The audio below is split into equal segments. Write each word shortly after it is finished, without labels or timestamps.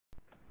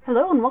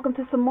Hello and welcome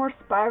to some more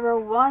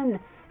Spyro 1.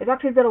 It's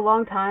actually been a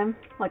long time,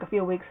 like a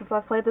few weeks since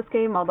I've played this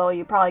game, although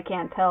you probably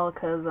can't tell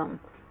because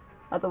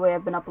of the way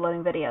I've been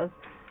uploading videos.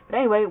 But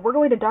anyway, we're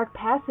going to Dark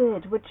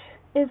Passage, which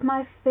is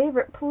my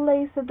favorite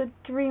place of the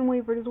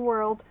Dreamweaver's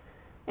world,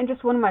 and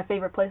just one of my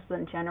favorite places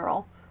in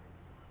general.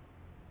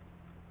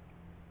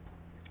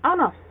 I don't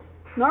know.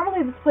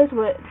 Normally this place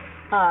would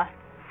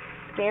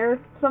scare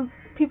some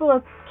people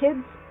as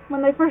kids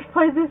when they first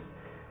play this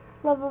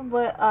level,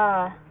 but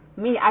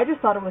I just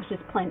thought it was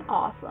just plain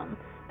awesome.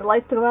 The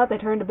lights go out, they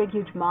turn into big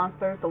huge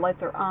monsters. The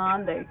lights are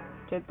on, they're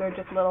just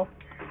little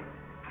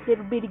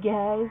bitty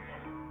guys.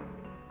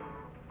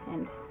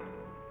 And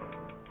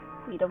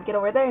you don't get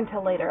over there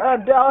until later. Oh,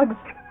 dogs!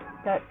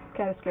 That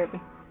kind of scared me.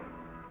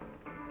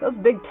 Those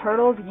big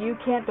turtles, you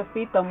can't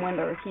defeat them when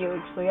they're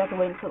huge, so you have to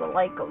wait until the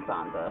light goes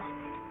on to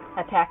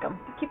attack them.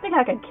 I keep thinking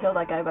I could kill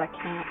that guy, but I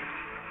can't.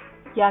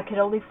 Yeah, I could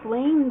only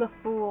flame the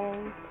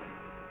fools.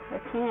 I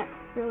can't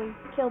really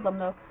kill them,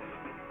 though.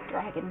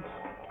 Dragons.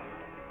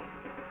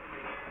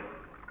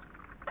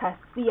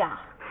 Cassia,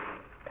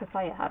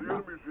 I don't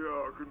know. The enemies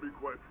here can be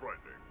quite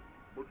frightening,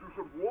 but you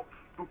should watch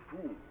the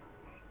fools.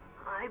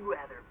 I'd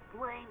rather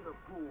flame the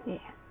fools.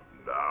 Yeah.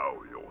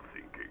 Now you're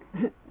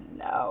thinking.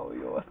 Now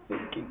you're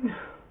thinking.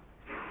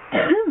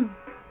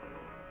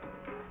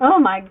 Oh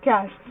my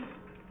gosh.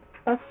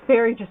 That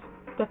fairy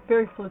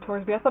flew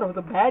towards me. I thought it was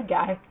a bad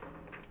guy.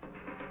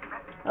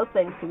 Those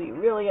things can be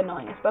really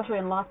annoying, especially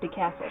in lofty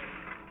castles.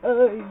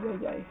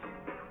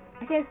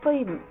 I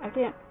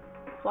can't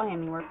fly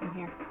anywhere from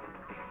here.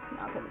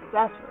 No, because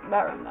that's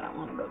that room that I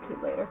want to go to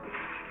later.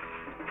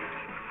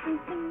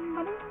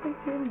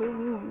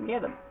 Yeah,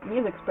 the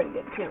music's pretty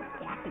good too.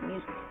 The acting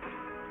music.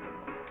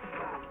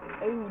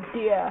 Oh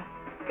dear.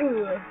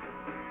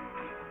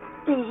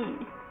 You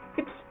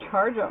just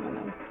charge them and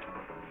then.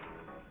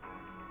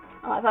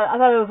 Oh, I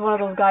thought it was one of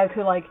those guys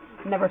who like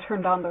never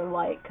turned on their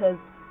light, because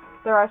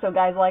there are also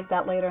guys like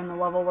that later in the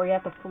level where you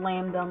have to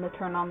flame them to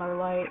turn on their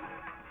light.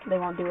 They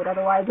won't do it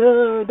otherwise.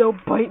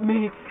 Don't bite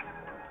me.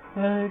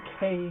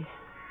 Okay.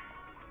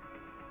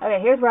 Okay,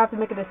 here's where I have to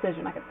make a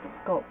decision. I could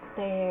go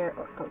there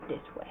or go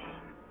this way.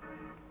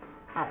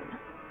 I don't know.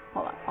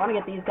 Hold on. I want to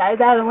get these guys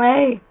out of the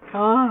way.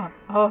 Oh,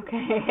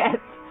 okay.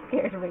 That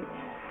scared me.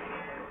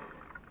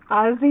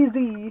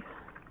 Azizi.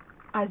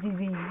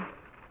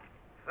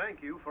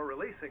 Thank you for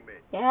releasing me.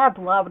 Yeah,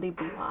 blah blah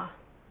blah.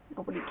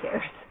 Nobody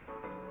cares.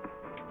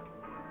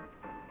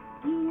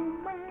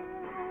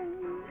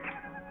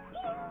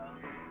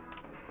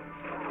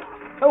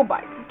 Oh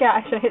my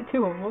gosh, I hit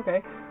two of them.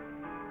 Okay.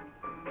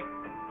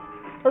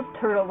 Those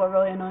turtles are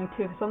really annoying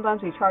too.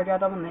 Sometimes you charge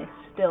at them and they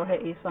still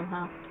hit you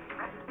somehow.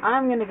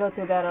 I'm gonna go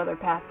through that other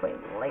pathway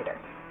later,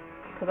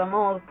 because I'm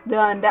almost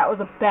done. That was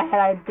a bad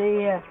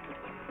idea.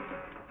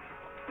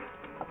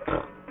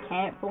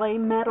 Can't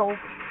flame metal,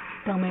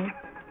 dummy.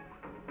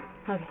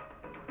 Okay.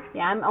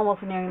 Yeah, I'm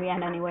almost nearing the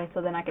end anyway,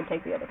 so then I can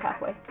take the other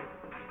pathway.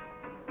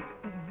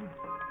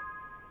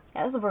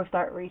 Yeah, this is where we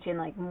start reaching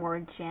like more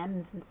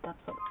gems and stuff.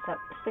 So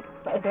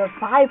there are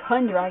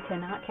 500 I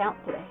cannot count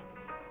today.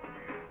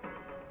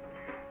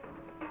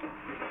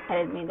 I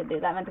didn't mean to do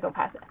that. I meant to go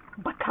past it.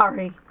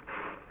 Bakari.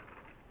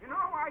 You know,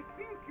 I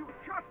think you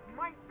just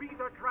might be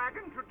the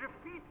dragon to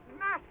defeat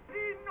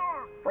Nasty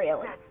North.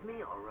 Really? That's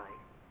me, all right.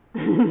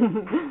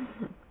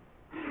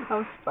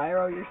 Oh,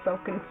 Spyro, you're so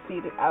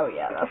conceited. Oh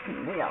yeah, that's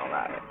me, all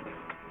right.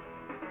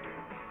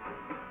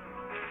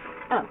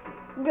 Oh,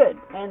 good.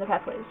 And the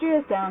pathway is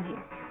just down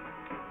here.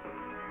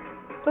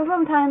 So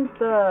sometimes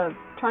the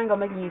triangle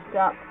making you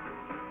stop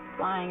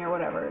flying or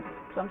whatever is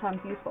sometimes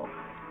useful.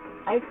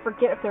 I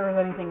forget if there was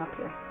anything up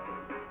here.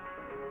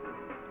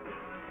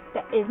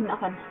 That is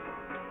nothing.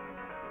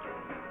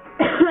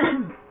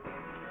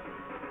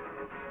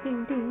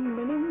 Ding ding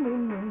ding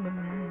ding ding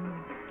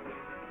ding.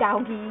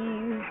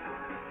 Doggies.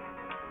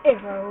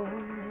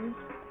 Arrows.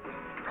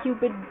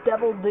 Cupid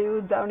devil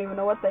dudes. I don't even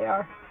know what they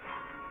are.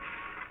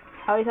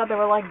 I always thought they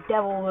were like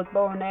devils with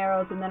bow and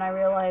arrows, and then I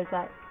realized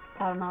that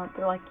I don't know,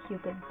 they're like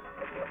Cupid.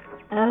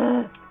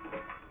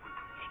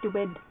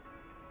 Stupid.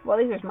 Well,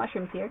 at least there's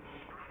mushrooms here.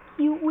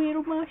 Cute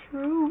little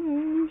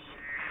mushrooms.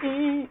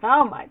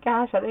 Oh my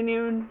gosh, I didn't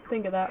even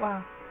think of that.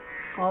 Wow.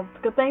 Well, it's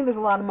a good thing there's a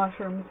lot of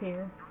mushrooms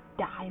here.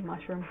 Die,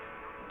 mushrooms.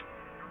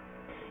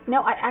 You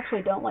know, I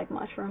actually don't like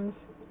mushrooms.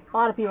 A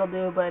lot of people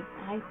do, but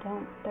I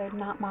don't. They're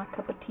not my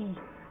cup of tea.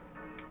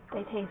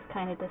 They taste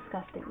kind of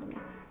disgusting to me.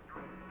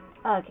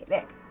 Okay,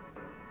 there.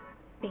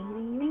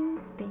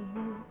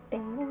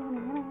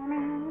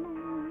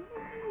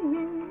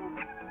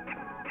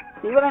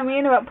 See what I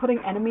mean about putting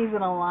enemies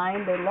in a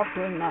line? They love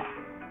doing that.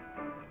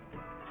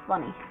 It's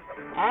funny.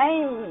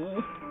 Hey!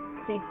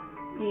 See,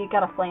 you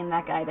gotta flame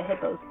that guy to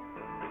hit those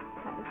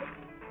guys.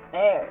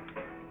 There.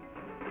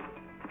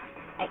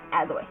 Hey,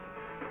 out of the way.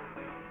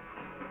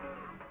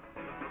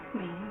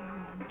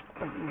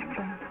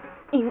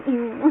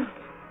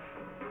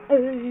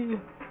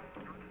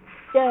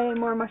 Yay,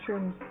 more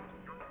mushrooms.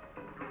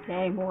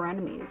 Yay, more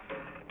enemies.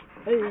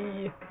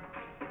 Hey.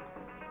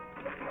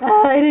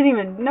 I didn't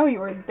even know you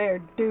were there,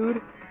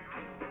 dude.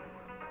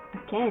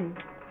 can.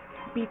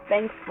 Be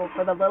thankful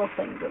for the little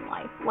things in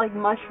life, like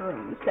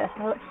mushrooms to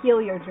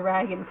heal your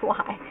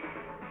dragonfly.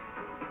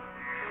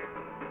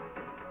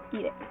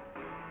 Eat it.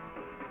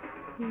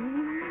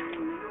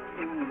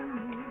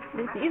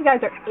 These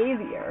guys are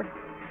easier.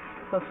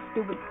 Those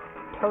stupid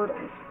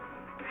turtles.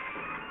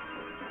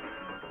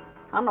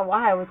 I don't know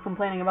why I was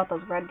complaining about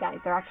those red guys.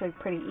 They're actually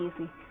pretty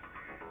easy.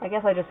 I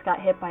guess I just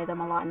got hit by them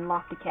a lot in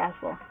Lofty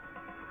Castle.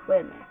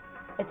 Wait a minute.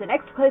 Is the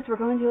next place we're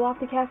going to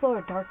Lofty Castle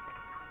or the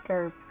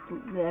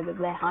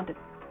Haunted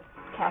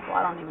Castle?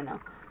 I don't even know.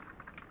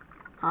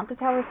 Haunted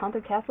Towers?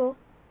 Haunted Castle?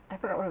 I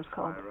forgot what it was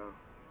called. Spyro,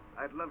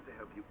 I'd love to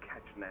help you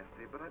catch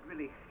Nasty, but I'd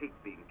really hate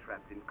being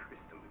trapped in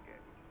Crystal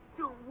again.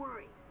 Don't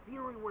worry. The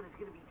only one who's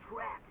going to be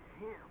trapped is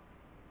him.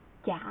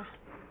 Yeah.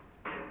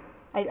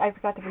 I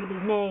forgot to read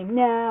his name.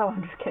 No,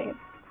 I'm just kidding.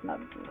 It's not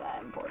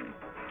that important.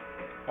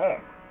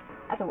 There.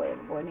 That's a way of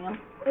avoiding him.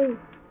 Ooh.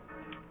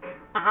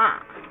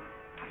 Aha.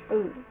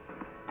 Ooh.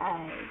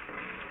 I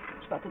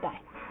was about to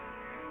die.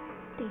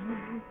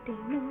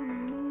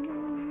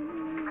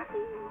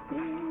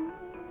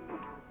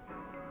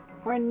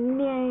 We're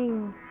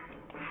nearing.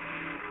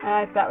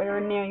 I thought we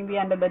were nearing the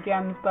end of the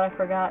gems, but I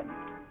forgot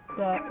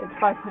that it's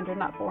 500,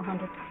 not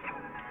 400.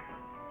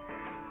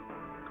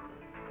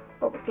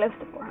 Oh, we're close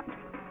to 400.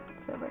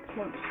 So we're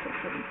close to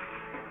 3.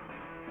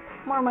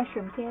 More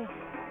mushrooms, yay.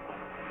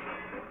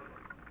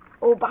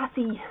 Oh,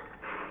 bossy.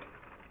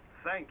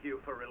 Thank you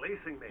for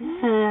releasing me.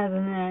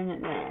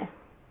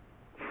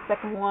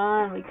 Second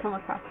one we come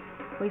across.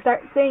 We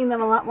start seeing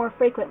them a lot more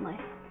frequently.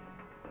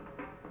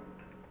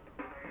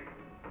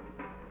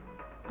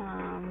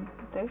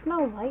 There's no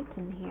lights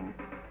in here.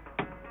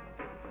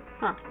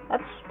 Huh,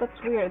 that's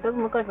weird. It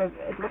doesn't look like there's,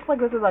 it looks like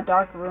this is a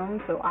dark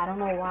room, so I don't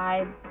know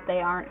why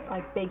they aren't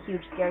like big,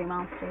 huge, scary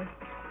monsters.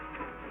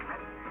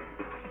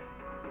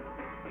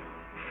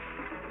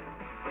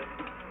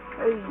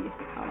 Hey,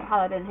 I don't know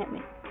how that didn't hit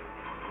me.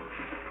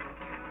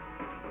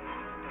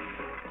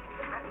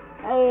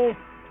 Hey,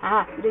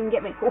 you didn't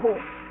get me. Hope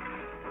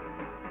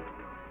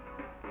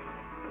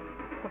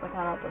I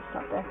got all this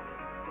stuff there.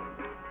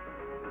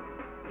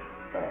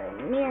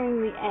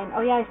 Nearing the end.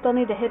 Oh yeah, I still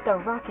need to hit the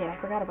rocket. I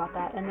forgot about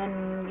that. And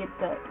then get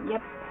the,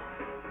 yep.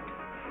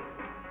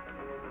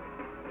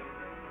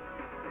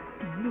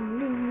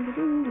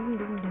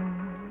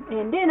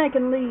 And then I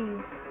can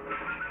leave.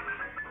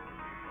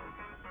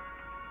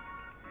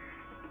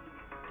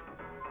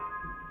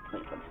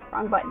 Wait, what's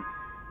wrong button?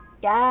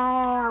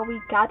 Yeah,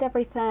 we got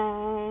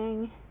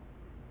everything.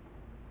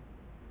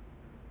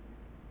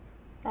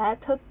 That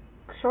took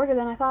shorter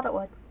than I thought it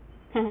would.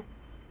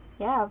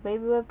 Yeah,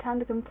 maybe we have time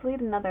to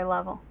complete another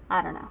level.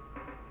 I don't know.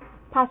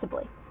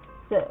 Possibly.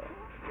 So,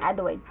 out of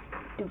the way,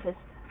 doofus.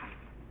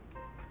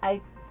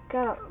 I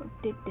got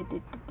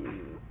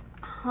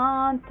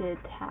Haunted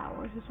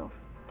Towers. So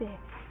there.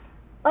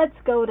 Let's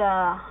go to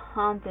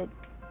Haunted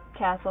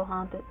Castle.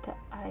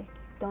 I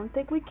don't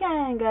think we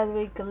can, because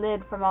we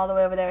glid from all the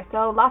way over there.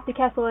 So, Lofty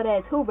Castle it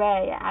is.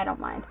 Hooray! I don't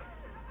mind.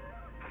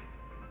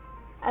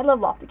 I love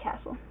Lofty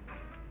Castle.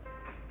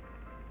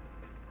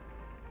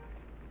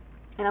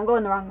 And I'm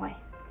going the wrong way.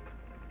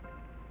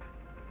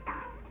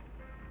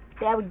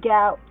 There we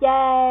go.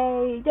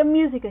 Yay! The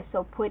music is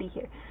so pretty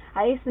here.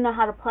 I used to know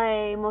how to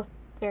play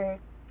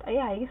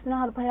I used to know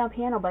how to play it on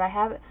piano, but I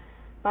haven't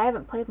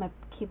played my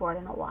keyboard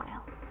in a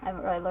while. I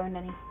haven't really learned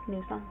any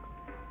new songs.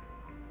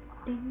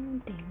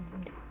 Ding, ding,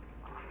 ding.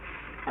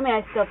 I mean,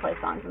 I still play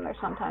songs in there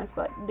sometimes,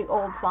 but the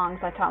old songs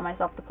I taught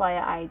myself to play,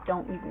 I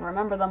don't even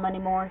remember them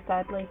anymore,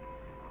 sadly.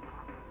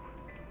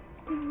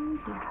 Ding,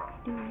 ding,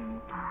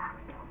 ding,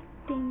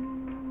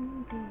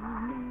 ding, ding,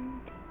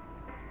 ding.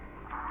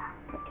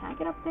 Wait, can I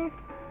get up there?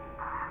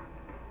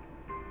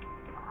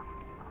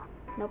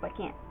 Nope, I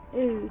can't.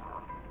 Ooh.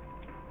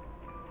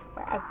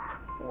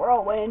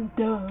 Whirlwind.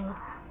 Duh.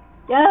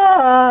 Yeah.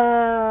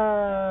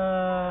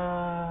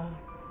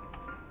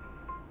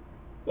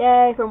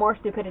 Yay for more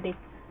stupidity.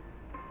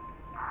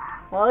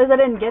 Well, at least I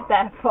didn't get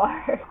that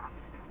far.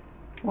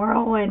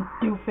 Whirlwind,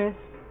 doofus.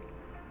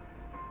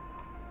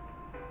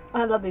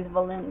 I love these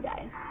balloon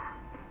guys.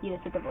 You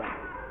just hit the balloon.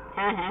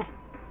 Haha.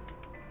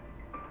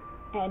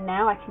 And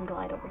now I can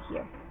glide over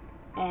here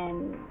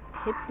and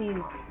hit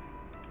these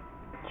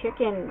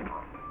chicken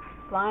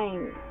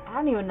flying. I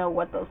don't even know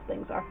what those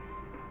things are.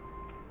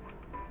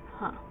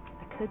 Huh.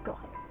 I could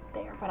glide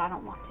there, but I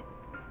don't want to.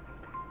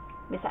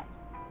 Besides,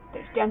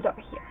 there's gems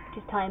over here,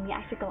 just telling me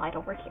I should glide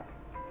over here.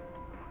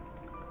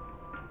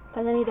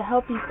 Because I need to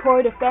help these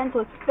poor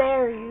defenseless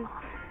fairies.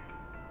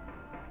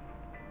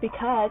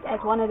 Because,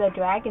 as one of the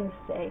dragons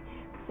say,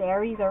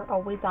 fairies are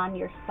always on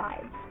your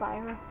side,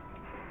 Spyro.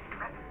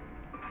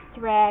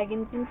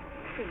 Dragons and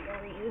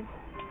fairies.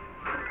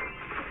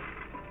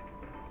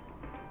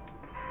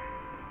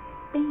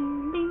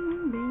 Ding,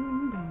 ding,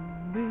 ding,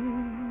 ding,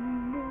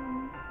 ding,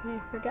 ding.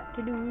 I forgot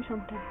to do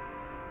something.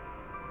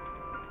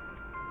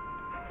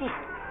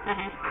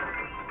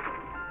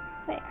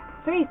 There.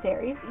 3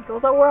 fairies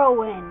equals a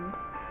whirlwind.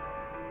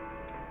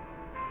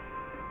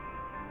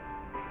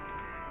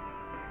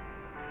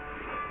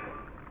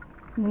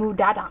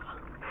 Mudada.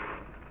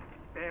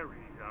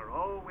 fairies are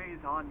always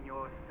on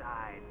your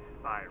side,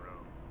 Spyro.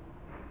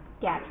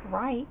 That's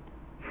right.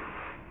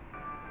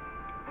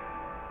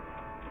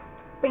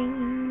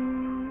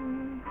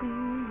 Bing,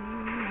 bing.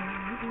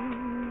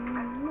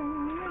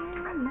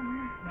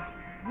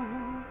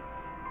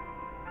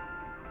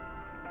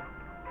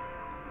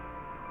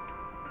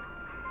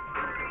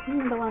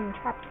 The one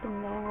trapped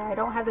in there. I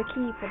don't have the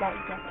key for that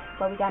yet,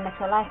 but we got an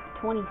extra life,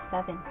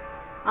 27. I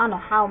don't know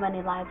how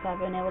many lives I've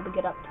been able to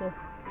get up to.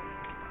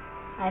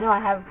 I know I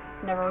have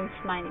never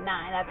reached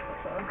 99, that's for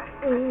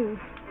sure. Ooh.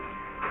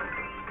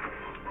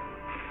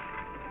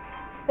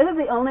 This is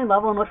the only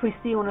level in which we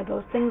see one of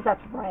those things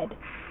that's red.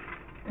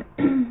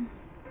 I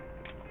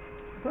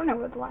don't know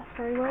where the last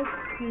fairy was.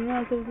 I didn't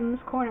realize it was in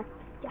this corner.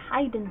 You're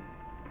hiding.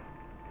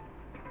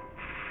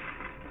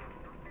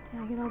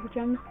 Can I get all the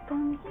gems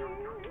down here?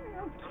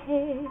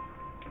 Okay.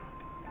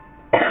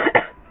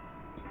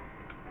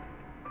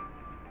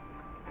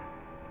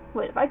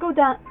 Wait, if I go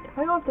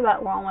up to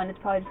that long one, it's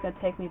probably just gonna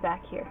take me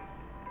back here.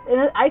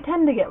 And I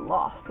tend to get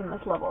lost in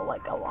this level,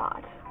 like, a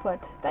lot. But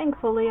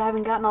thankfully, I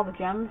haven't gotten all the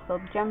gems, so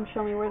the gems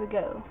show me where to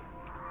go.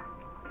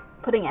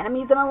 Putting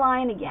enemies in a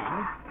line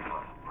again.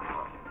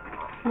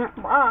 Bing,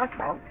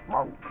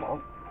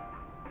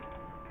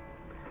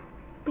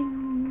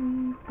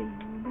 bing,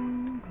 bing,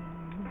 bing.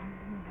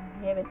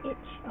 I have an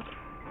itch. Okay.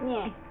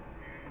 Yeah.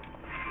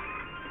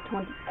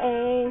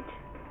 28.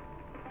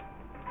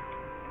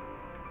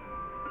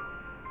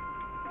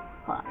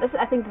 Hold on.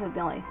 I think this is the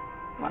only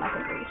one I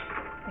can reach.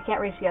 I can't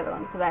reach the other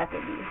one because I have to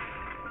be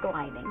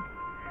gliding.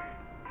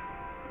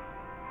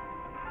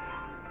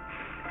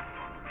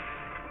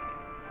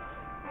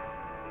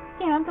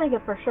 Yeah, I'm thinking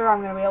for sure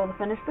I'm going to be able to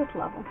finish this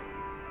level.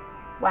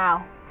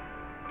 Wow.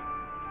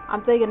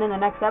 I'm thinking in the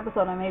next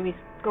episode I may be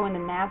going to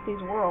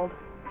Nasty's world.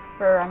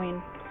 Or, I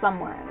mean,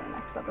 somewhere in the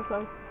next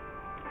episode.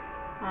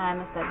 I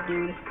miss that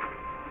dude.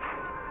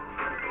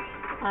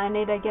 I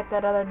need to get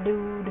that other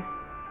dude.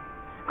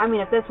 I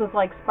mean, if this was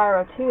like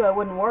Spyro 2, I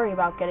wouldn't worry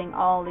about getting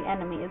all the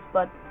enemies,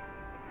 but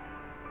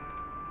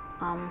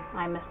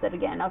I missed it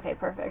again. Okay,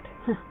 perfect.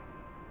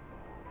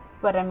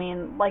 But I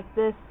mean, like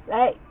this,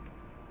 hey,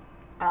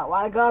 I don't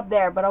want to go up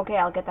there, but okay,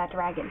 I'll get that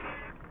dragon.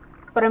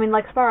 But I mean,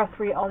 like Spyro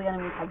 3, all the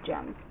enemies have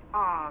gems.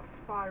 Ah,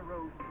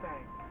 Spyro,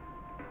 thanks.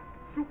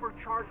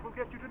 Supercharge will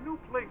get you to new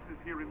places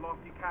here in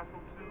Lofty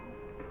Castle, too.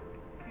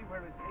 See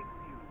where it takes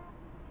you.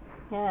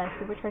 Yeah,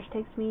 Supercharge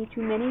takes me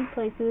to many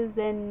places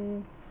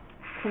and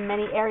to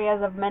many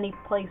areas of many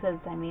places.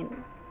 I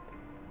mean,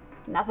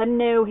 nothing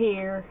new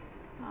here.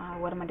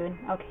 What am I doing?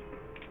 Okay.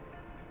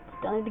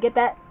 Still need to get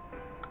that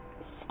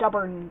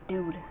stubborn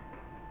dude.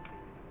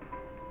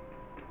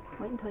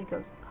 Wait until he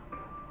goes up.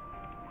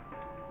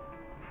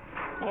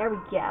 There we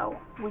go.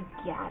 We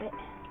got it.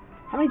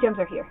 How many gems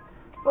are here?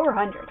 Over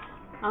 100.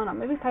 I don't know.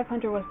 Maybe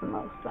 500 was the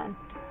most then.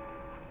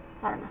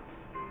 I don't know.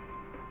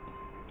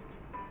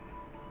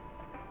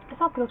 I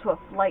guess I'll have to go to a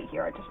flight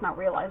here. I just not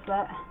realized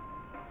that.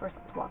 First,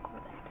 let's walk over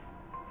there.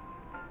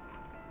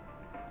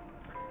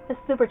 This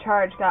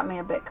supercharge got me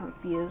a bit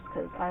confused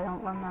because I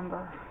don't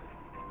remember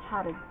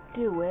how to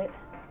do it.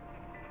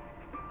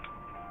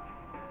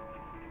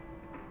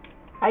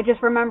 I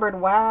just remembered,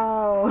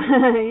 wow,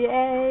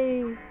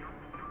 yay!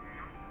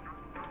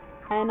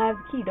 And I have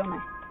the key, don't I?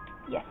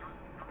 Yes.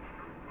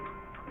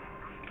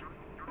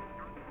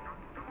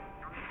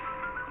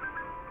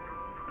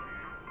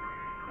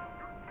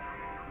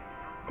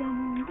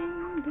 Ding,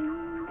 ding,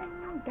 ding,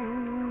 ding,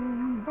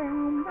 ding,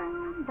 boom,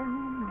 boom,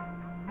 boom.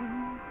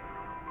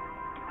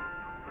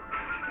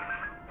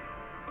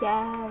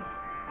 Yes.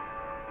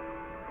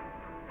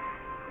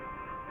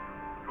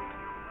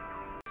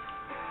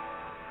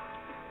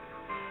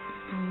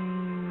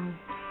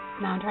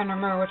 Now I'm trying to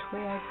remember which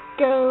way I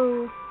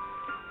go.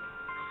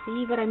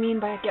 See what I mean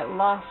by get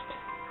lost?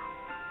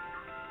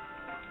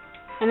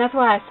 And that's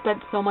why I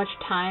spent so much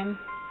time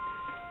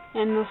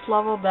in this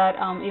level that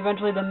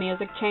eventually the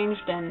music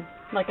changed and,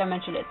 like I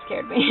mentioned, it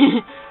scared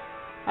me.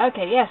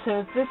 Okay, yeah, so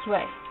it's this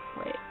way.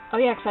 Wait. Oh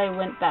yeah, 'cause I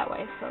went that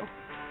way, so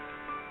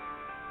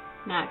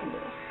now I can do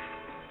this.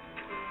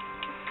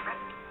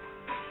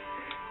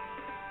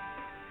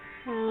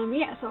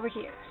 Yeah, it's over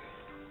here.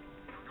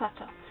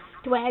 Plateau.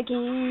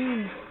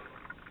 Dragon.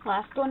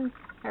 Last one?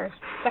 Or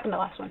second to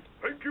last one.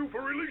 Thank you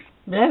for release.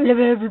 Blah, blah,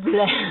 blah, blah,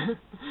 blah.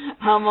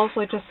 I'll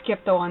mostly just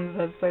skip the ones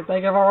that say,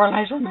 thank you for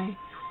releasing me.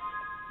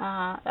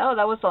 Oh,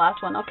 that was the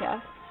last one. Okay,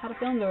 I had a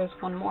feeling there was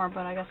one more,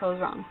 but I guess I was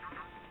wrong.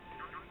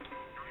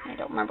 I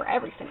don't remember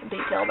every single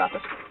detail about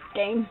this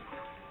game.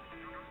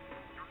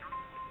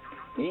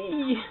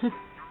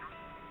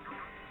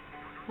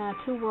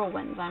 Two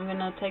whirlwinds. I'm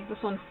gonna take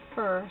this one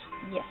first.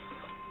 Yes.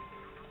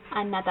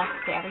 Another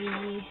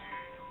fairy.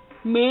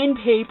 Man,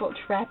 people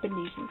trapping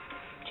these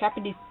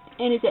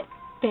innocent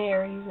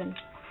fairies in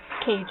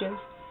cages.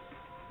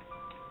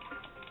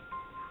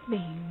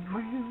 Bing,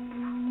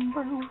 brown,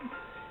 brown.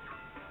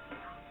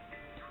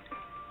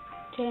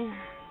 Gems.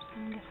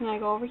 I'm guessing I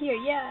go over here.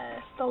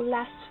 Yes, the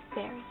last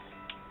fairy.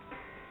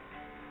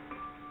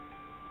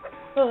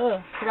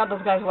 Forgot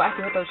those guys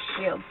wacky with those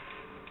shields.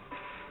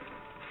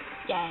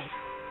 Yay.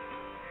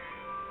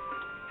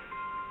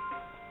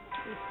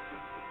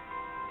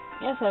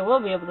 Yes, I will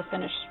be able to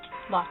finish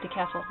Lofty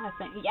Castle, I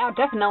think. Yeah,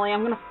 definitely,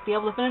 I'm going to be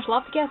able to finish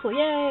Lofty Castle.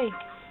 Yay!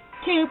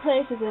 2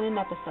 places in an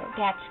episode.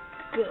 That's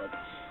good.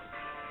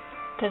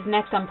 Because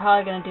next I'm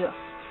probably going to do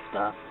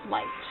the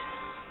flight.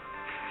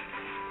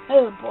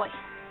 Oh, boy.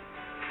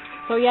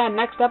 So yeah,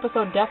 next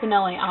episode,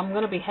 definitely, I'm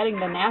going to be heading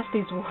to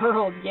Nasty's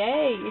world.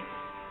 Yay!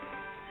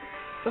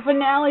 The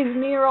finale's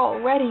near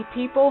already,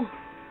 people.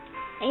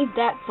 Ain't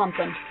that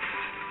something?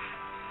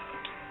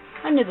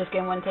 I knew this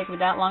game wouldn't take me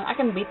that long. I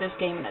can beat this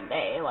game in a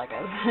day, like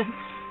I said.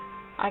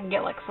 I can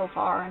get like so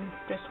far in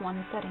just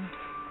one setting.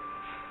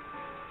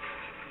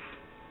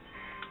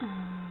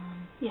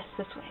 Yes,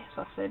 this way.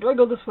 So I say, do I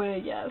go this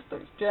way? Yes,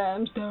 there's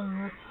gems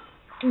there.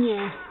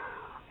 Yeah.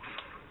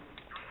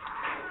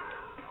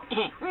 Is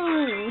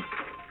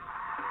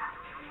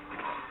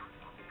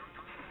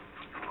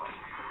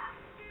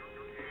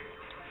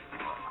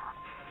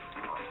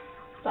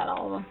that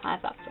all of them? I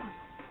thought so.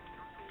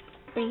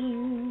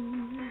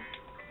 Bing.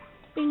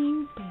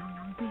 Bing,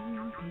 bing,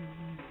 bing,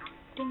 bing.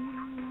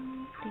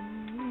 Ding,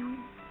 ding.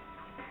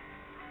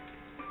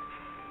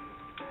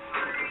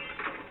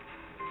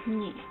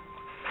 Yeah.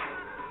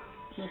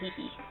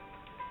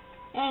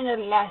 And the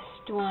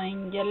last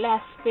one, the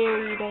last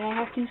fairy that I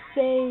have to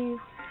save.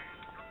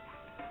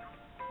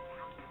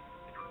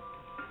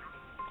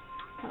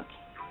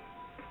 Okay.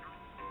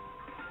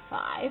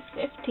 5,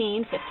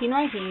 15, 15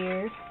 right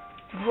here.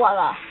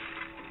 Voila.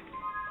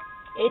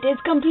 It is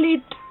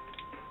complete.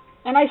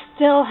 And I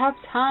still have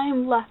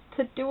time left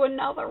to do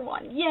another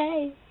one.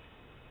 Yay!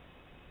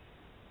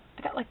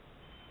 I got like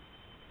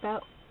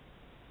about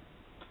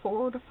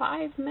 4 to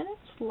 5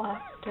 minutes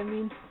left. I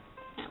mean,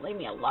 can't leave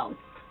me alone.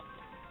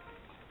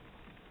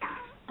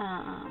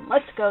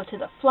 Let's go to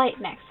the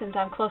flight next since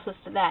I'm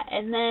closest to that.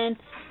 And then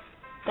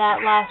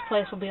that last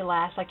place will be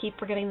last. I keep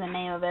forgetting the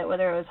name of it,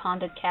 whether it was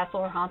Haunted Castle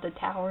or Haunted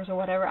Towers or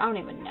whatever. I don't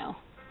even know.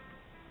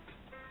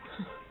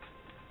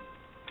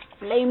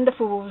 Blame the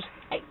fools.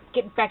 Hey,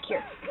 get back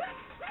here.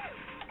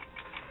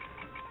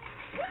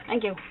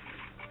 Thank you.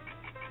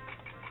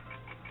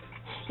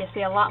 You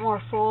see a lot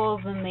more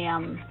fools in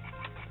the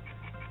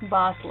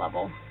boss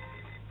level.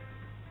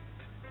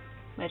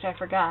 Which I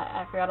forgot.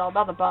 I forgot all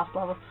about the boss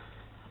level.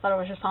 I thought it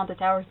was just Haunted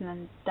Towers and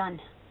then done.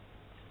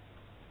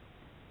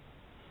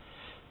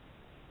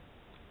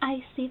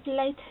 I see the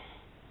light.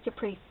 It's a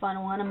pretty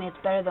fun one. I mean, it's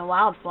better than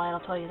Wild Flight, I'll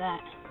tell you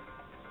that.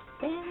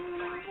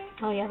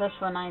 Oh yeah, this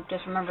one I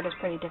just remembered is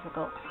pretty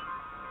difficult,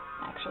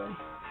 actually.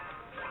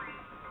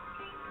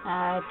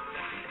 I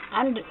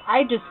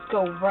just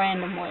go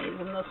random ways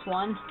in this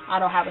one. I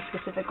don't have a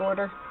specific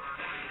order.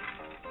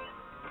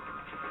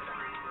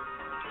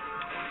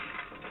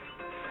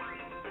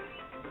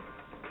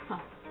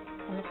 Oh,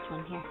 I missed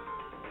one here.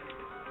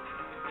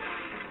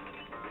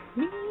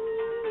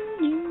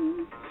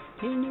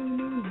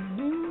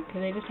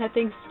 Because they just have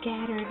things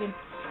scattered and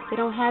they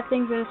don't have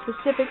things in a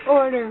specific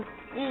order.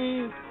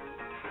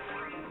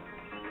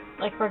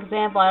 Like, for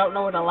example, I don't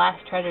know where the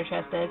last treasure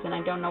chest is, and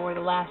I don't know where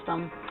the last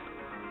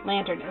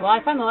lantern is. Well, I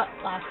found the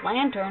last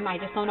lantern, I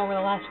just don't know where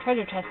the last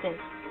treasure chest is.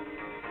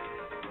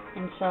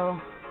 And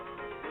so,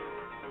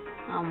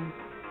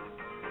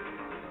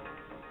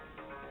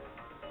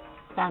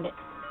 found it.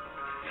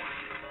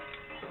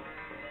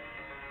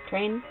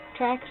 Train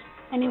tracks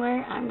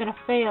anywhere? I'm gonna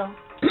fail.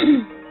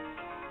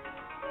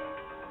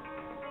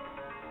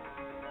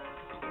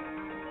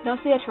 Don't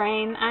see a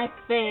train. I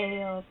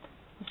failed.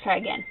 Let's try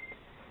again.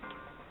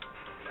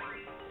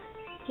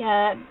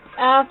 Yeah,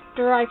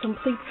 after I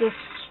complete this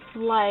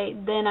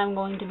flight, then I'm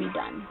going to be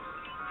done.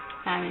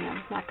 I mean,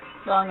 I'm not.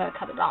 Well, I'm gonna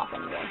cut it off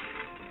anyway.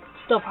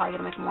 Still probably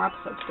gonna make more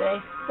episodes today.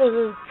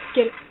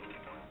 Get it.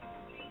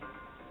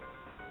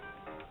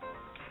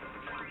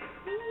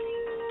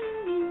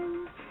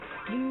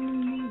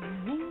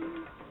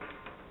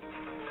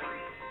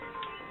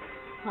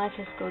 Let's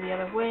just go the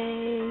other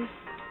way,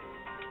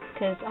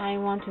 because I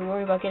want to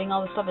worry about getting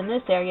all the stuff in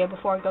this area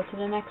before I go to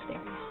the next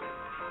area.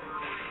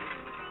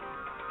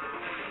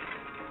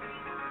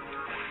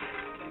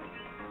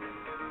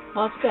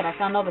 Well, that's good. I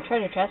found all the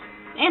treasure chests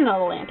and all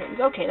the lanterns.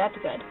 Okay, that's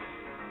good.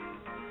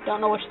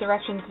 Don't know which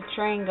directions the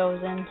train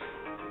goes in.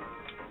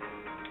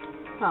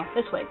 Oh,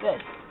 this way.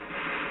 Good.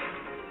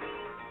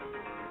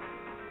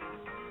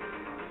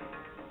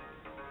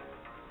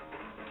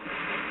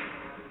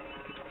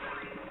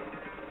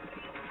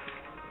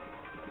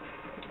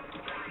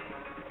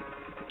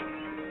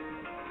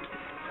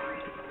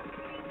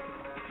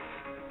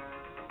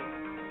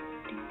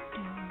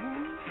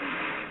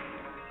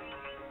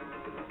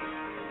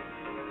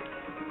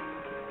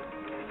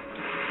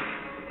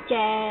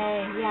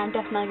 Yay! Yeah, I'm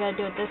definitely gonna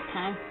do it this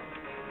time.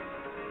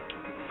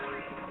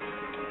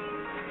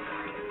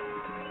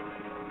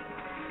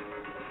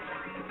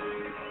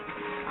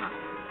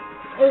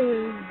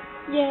 Ooh!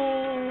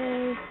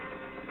 Yay!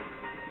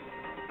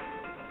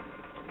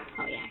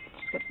 Oh yeah,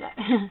 skip that.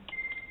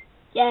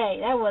 Yay!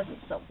 That wasn't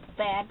so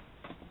bad.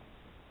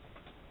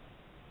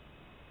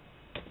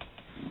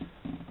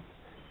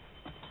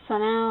 So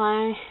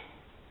now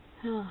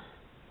oh,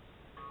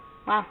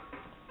 wow.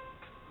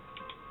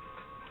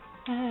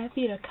 I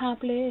feel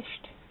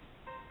accomplished.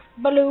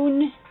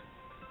 Balloon.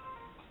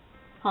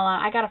 Hold on,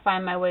 I gotta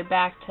find my way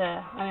back to...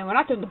 I mean, we're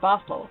not doing the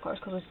boss level, of course,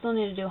 because we still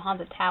need to do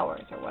Haunted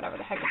Towers, or whatever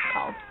the heck it's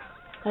called.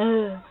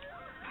 Ugh.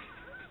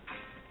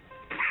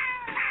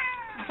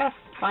 I gotta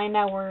find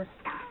out where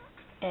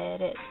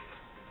it is.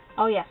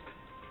 Oh, yeah.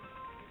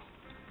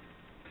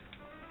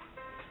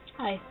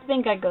 I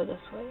think I go this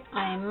way.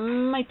 I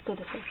might go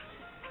this way.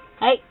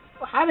 Hey,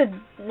 how did...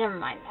 Never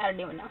mind, I don't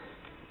even know.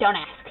 Don't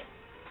ask.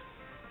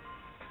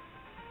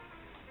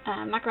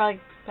 I'm not really...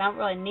 I don't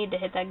really need to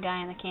hit that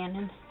guy in the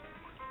cannon.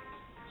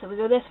 So we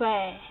go this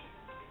way.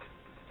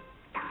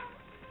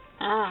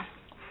 Ah.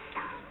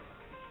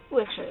 Ooh,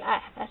 extra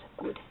life. That's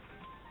good.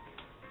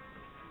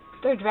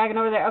 Third dragon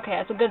over there. Okay,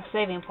 that's a good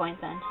saving point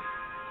then.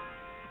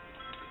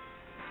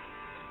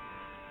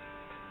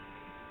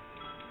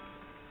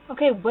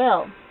 Okay,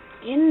 well,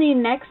 in the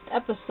next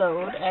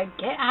episode,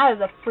 get out of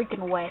the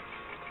freaking way.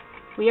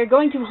 We are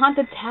going to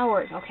Haunted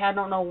Towers. Okay, I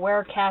don't know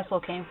where Castle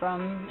came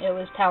from. It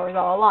was Towers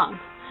all along.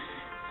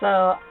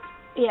 So,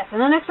 yes, in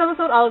the next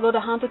episode, I'll go to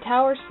Haunted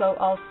Towers. So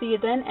I'll see you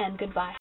then, and goodbye.